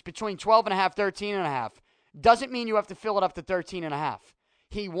because it's between 12.5, 13.5, doesn't mean you have to fill it up to 13.5.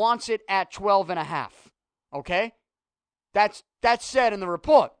 He wants it at 12.5. Okay? That's said in the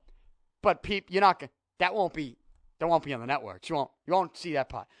report. But you're not gonna, that won't be on the networks. You won't see that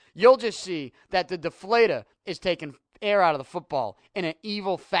part. You'll just see that the deflator is taking air out of the football in an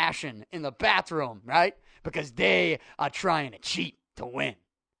evil fashion in the bathroom, right? Because they are trying to cheat to win.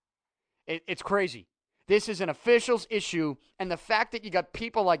 It's crazy. This is an officials issue, and the fact that you got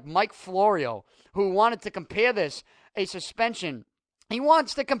people like Mike Florio who wanted to compare this, a suspension, he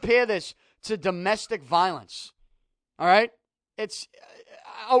wants to compare this to domestic violence. All right? It's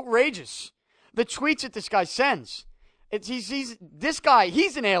outrageous. The tweets that this guy sends, he's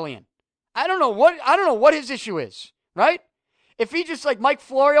an alien. I don't know what his issue is, right? If he just like Mike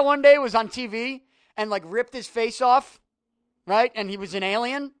Florio one day was on TV and like ripped his face off, right? And he was an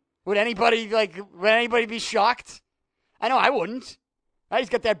alien, would anybody be shocked? I know I wouldn't. Right? He's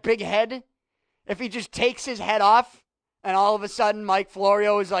got that big head. If he just takes his head off and all of a sudden Mike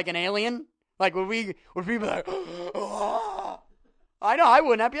Florio is like an alien, like would people be like, oh. I know I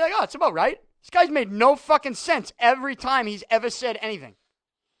wouldn't. I'd be like, oh, it's about right. This guy's made no fucking sense every time he's ever said anything.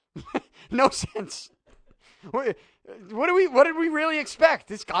 No sense. What did we really expect?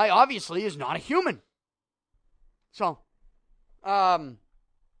 This guy obviously is not a human. So,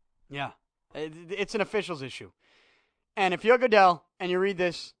 yeah, it's an officials issue. And if you're Goodell and you read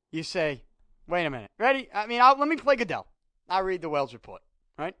this, you say, wait a minute. Ready? I mean, let me play Goodell. I'll read the Wells report,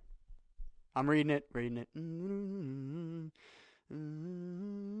 right? I'm reading it.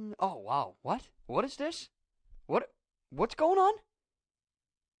 Oh, wow. What? What is this? What's going on?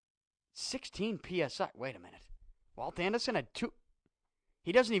 16 PSI. Wait a minute. Walt Anderson had 2.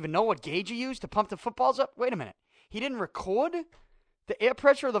 He doesn't even know what gauge he used to pump the footballs up? Wait a minute. He didn't record the air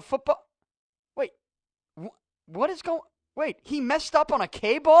pressure of the football? Wait. What is going... Wait, he messed up on a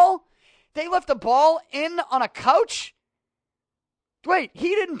K-ball? They left the ball in on a couch? Wait, he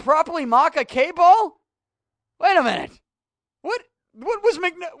didn't properly mark a K-ball? Wait a minute. What was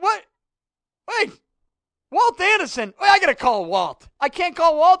what? Wait. Walt Anderson. Wait, I gotta call Walt. I can't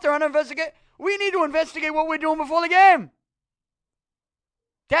call Walt. They're investigate. We need to investigate what we're doing before the game.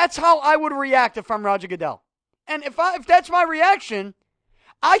 That's how I would react if I'm Roger Goodell. And if that's my reaction,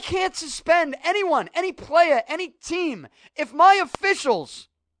 I can't suspend anyone, any player, any team if my officials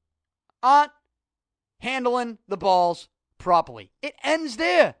aren't handling the balls properly. It ends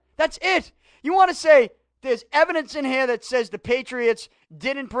there. That's it. You want to say there's evidence in here that says the Patriots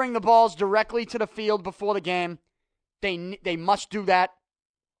didn't bring the balls directly to the field before the game. They must do that.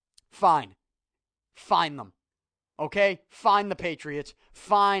 Fine. Fine them. Okay? Fine the Patriots.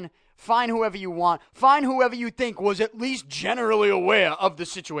 Fine whoever you want. Fine whoever you think was at least generally aware of the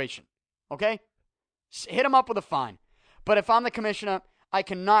situation. Okay? Hit them up with a fine. But if I'm the commissioner, I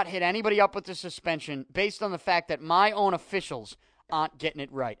cannot hit anybody up with a suspension based on the fact that my own officials aren't getting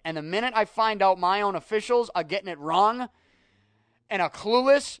it right. And the minute I find out my own officials are getting it wrong and are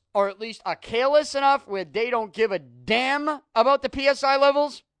clueless, or at least are careless enough where they don't give a damn about the PSI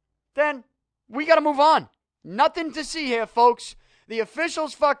levels, then we got to move on. Nothing to see here, folks. The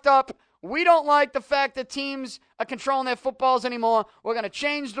officials fucked up. We don't like the fact that teams are controlling their footballs anymore. We're going to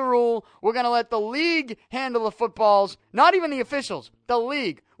change the rule. We're going to let the league handle the footballs. Not even the officials, the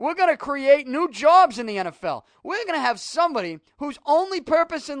league. We're going to create new jobs in the NFL. We're going to have somebody whose only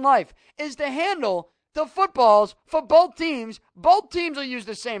purpose in life is to handle the footballs for both teams. Both teams will use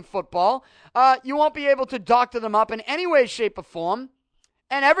the same football. You won't be able to doctor them up in any way, shape, or form.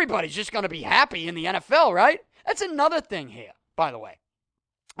 And everybody's just going to be happy in the NFL, right? That's another thing here, by the way.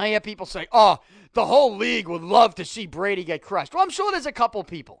 I hear people say, oh, the whole league would love to see Brady get crushed. Well, I'm sure there's a couple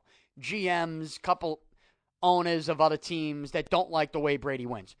people, GMs, couple owners of other teams that don't like the way Brady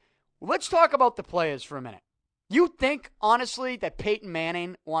wins. Let's talk about the players for a minute. You think, honestly, that Peyton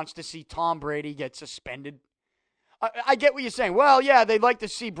Manning wants to see Tom Brady get suspended? I get what you're saying. Well, yeah, they'd like to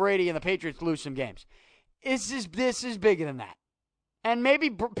see Brady and the Patriots lose some games. This is bigger than that. And maybe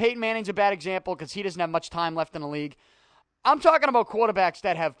Peyton Manning's a bad example because he doesn't have much time left in the league. I'm talking about quarterbacks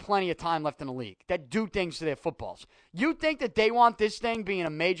that have plenty of time left in the league, that do things to their footballs. You think that they want this thing being a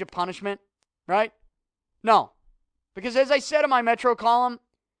major punishment, right? No. Because as I said in my Metro column,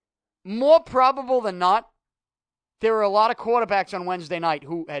 more probable than not, there were a lot of quarterbacks on Wednesday night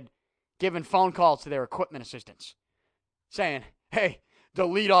who had given phone calls to their equipment assistants saying, hey,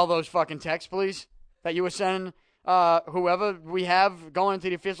 delete all those fucking texts, please, that you were sending whoever we have going into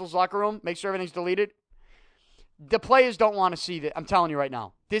the officials' locker room. Make sure everything's deleted. The players don't want to see that. I'm telling you right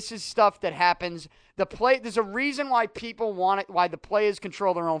now. This is stuff that happens. There's a reason why people want it, why the players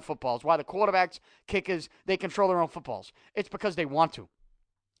control their own footballs, why the quarterbacks, kickers, they control their own footballs. It's because they want to.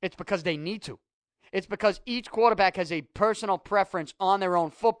 It's because they need to. It's because each quarterback has a personal preference on their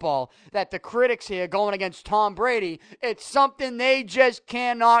own football that the critics here going against Tom Brady, it's something they just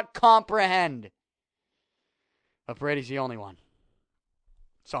cannot comprehend. But Brady's the only one.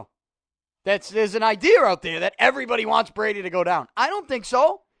 So, there's an idea out there that everybody wants Brady to go down. I don't think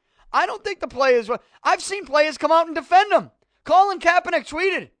so. I don't think the players... I've seen players come out and defend him. Colin Kaepernick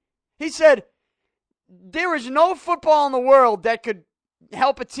tweeted. He said, there is no football in the world that could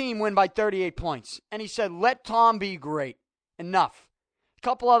help a team win by 38 points. And he said, let Tom be great. Enough. A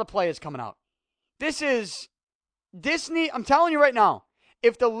couple other players coming out. I'm telling you right now,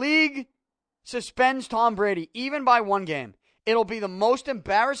 if the league suspends Tom Brady, even by one game, it'll be the most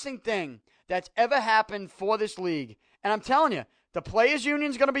embarrassing thing that's ever happened for this league. And I'm telling you, the players'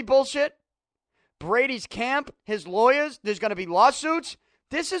 union's going to be bullshit. Brady's camp, his lawyers, there's going to be lawsuits.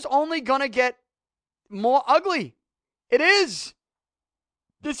 This is only going to get more ugly. It is.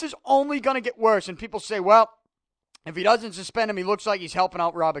 This is only going to get worse. And people say, well, if he doesn't suspend him, he looks like he's helping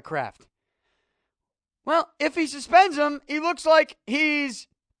out Robert Kraft. Well, if he suspends him, he looks like he's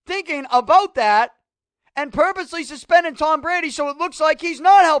thinking about that and purposely suspending Tom Brady so it looks like he's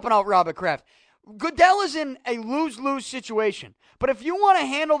not helping out Robert Kraft. Goodell is in a lose-lose situation. But if you want to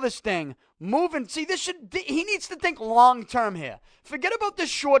handle this thing, he needs to think long-term here. Forget about the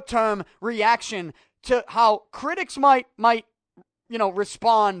short-term reaction to how critics might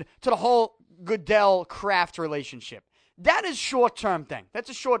respond to the whole Goodell-Kraft relationship. That is short-term thing. That's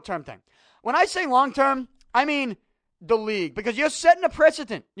a short-term thing. When I say long-term, I mean the league, because you're setting a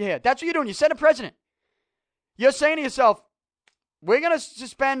precedent. Yeah, that's what you're doing. You're setting a precedent. You're saying to yourself, we're going to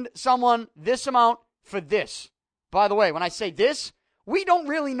suspend someone this amount for this. By the way, when I say this, we don't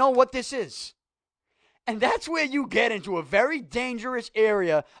really know what this is. And that's where you get into a very dangerous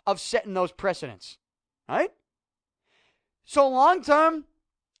area of setting those precedents. Right? So long term,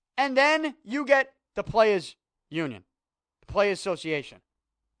 and then you get the players' union, the players' association.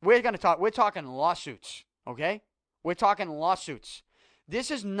 We're talking lawsuits, okay? We're talking lawsuits.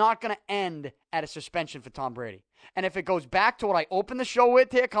 This is not going to end at a suspension for Tom Brady. And if it goes back to what I opened the show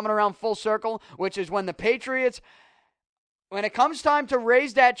with here, coming around full circle, which is when the Patriots, when it comes time to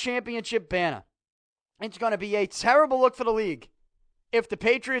raise that championship banner, it's going to be a terrible look for the league if the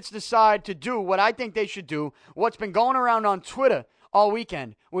Patriots decide to do what I think they should do, what's been going around on Twitter all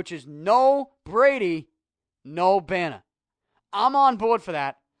weekend, which is no Brady, no banner. I'm on board for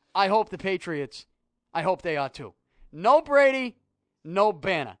that. I hope the Patriots, I hope they are too. No Brady, no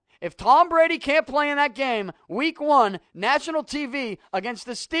banner. If Tom Brady can't play in that game, week 1, national TV against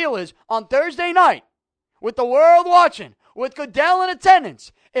the Steelers on Thursday night, with the world watching, with Goodell in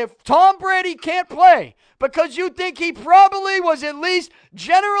attendance, if Tom Brady can't play because you think he probably was at least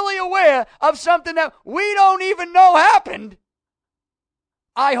generally aware of something that we don't even know happened,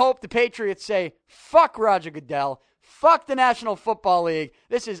 I hope the Patriots say, fuck Roger Goodell, fuck the National Football League,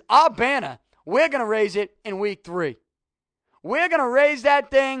 this is our banner, we're going to raise it in week 3. We're going to raise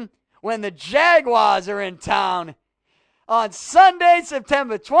that thing when the Jaguars are in town on Sunday,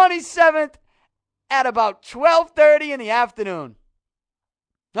 September 27th at about 12:30 in the afternoon.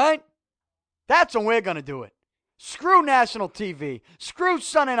 Right? That's when we're going to do it. Screw national TV. Screw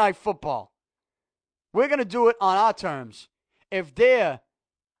Sunday Night Football. We're going to do it on our terms if they're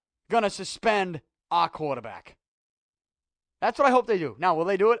going to suspend our quarterback. That's what I hope they do. Now, will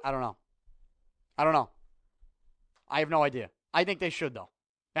they do it? I don't know. I have no idea. I think they should, though.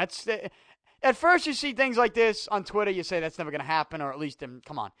 At first, you see things like this on Twitter. You say that's never going to happen, or at least,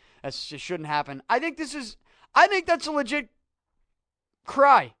 come on, that just shouldn't happen. I think that's a legit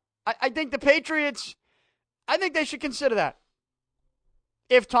cry. I think the Patriots, I think they should consider that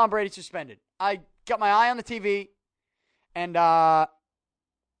if Tom Brady's suspended. I got my eye on the TV, and as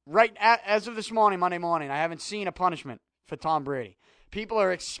of this morning, Monday morning, I haven't seen a punishment for Tom Brady. People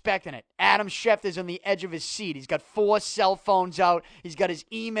are expecting it. Adam Schefter's on the edge of his seat. He's got 4 cell phones out. He's got his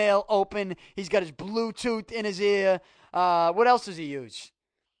email open. He's got his Bluetooth in his ear. What else does he use?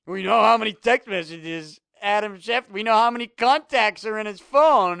 We know how many text messages Adam Schefter. We know how many contacts are in his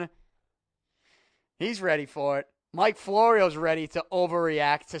phone. He's ready for it. Mike Florio's ready to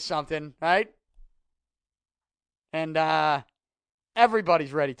overreact to something, right? And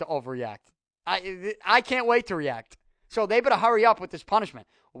everybody's ready to overreact. I can't wait to react. So they better hurry up with this punishment.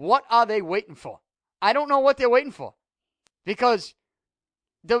 What are they waiting for? I don't know what they're waiting for. Because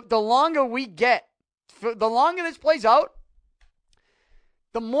the longer we get, the longer this plays out,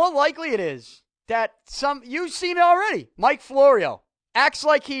 the more likely it is that you've seen it already. Mike Florio acts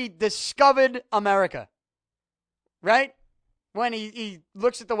like he discovered America. Right? When he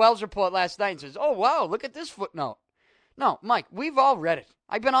looks at the Wells report last night and says, oh, wow, look at this footnote. No, Mike, we've all read it.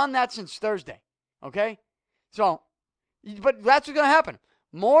 I've been on that since Thursday. Okay? So, but that's what's going to happen.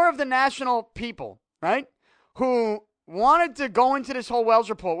 More of the national people, right, who wanted to go into this whole Wells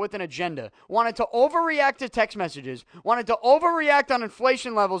report with an agenda, wanted to overreact to text messages, wanted to overreact on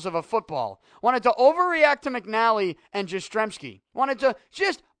inflation levels of a football, wanted to overreact to McNally and Jastrzemski, wanted to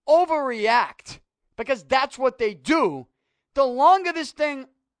just overreact because that's what they do. The longer this thing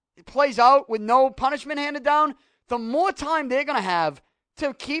plays out with no punishment handed down, the more time they're going to have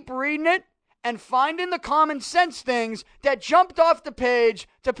to keep reading it and finding the common sense things that jumped off the page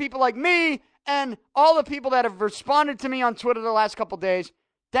to people like me and all the people that have responded to me on Twitter the last couple days.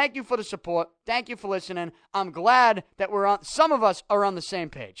 Thank you for the support. Thank you for listening. I'm glad that some of us are on the same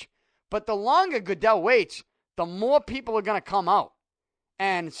page. But the longer Goodell waits, the more people are going to come out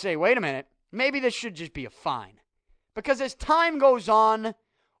and say, wait a minute, maybe this should just be a fine. Because as time goes on,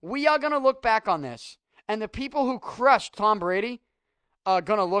 we are going to look back on this, and the people who crushed Tom Brady are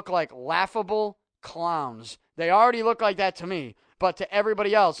going to look like laughable clowns. They already look like that to me, but to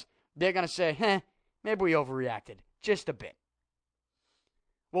everybody else, they're going to say, maybe we overreacted just a bit.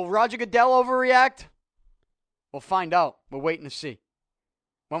 Will Roger Goodell overreact? We'll find out. We're waiting to see.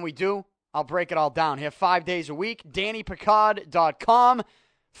 When we do, I'll break it all down here 5 days a week. DannyPicard.com.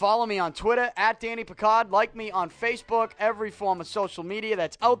 Follow me on Twitter, @DannyPicard. Like me on Facebook, every form of social media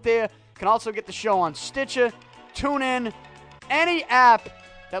that's out there. You can also get the show on Stitcher, TuneIn, any app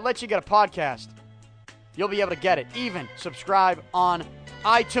that lets you get a podcast. You'll be able to get it. Even subscribe on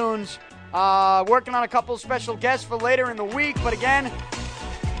iTunes. Working on a couple special guests for later in the week. But again,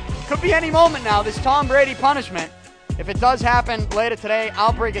 could be any moment now. This Tom Brady punishment. If it does happen later today,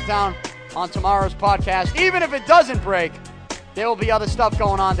 I'll break it down on tomorrow's podcast. Even if it doesn't break, there will be other stuff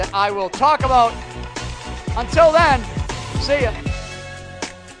going on that I will talk about. Until then, see ya.